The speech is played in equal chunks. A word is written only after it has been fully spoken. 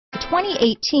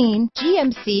2018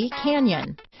 GMC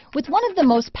Canyon. With one of the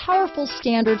most powerful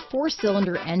standard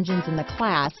 4-cylinder engines in the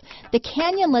class, the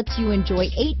Canyon lets you enjoy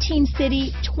 18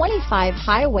 city, 25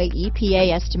 highway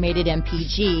EPA estimated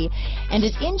MPG, and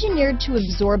is engineered to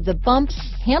absorb the bumps,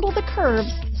 handle the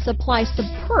curves, supply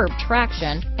superb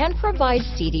traction, and provide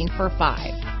seating for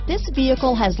 5. This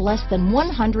vehicle has less than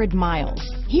 100 miles.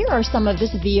 Here are some of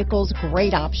this vehicle's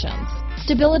great options: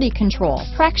 stability control,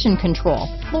 traction control,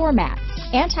 floor mats,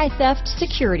 anti-theft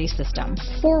security system,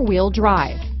 4-wheel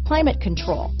drive, climate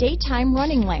control, daytime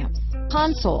running lamps,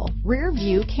 console, rear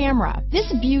view camera.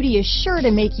 This beauty is sure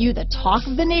to make you the talk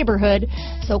of the neighborhood,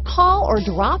 so call or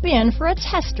drop in for a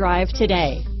test drive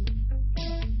today.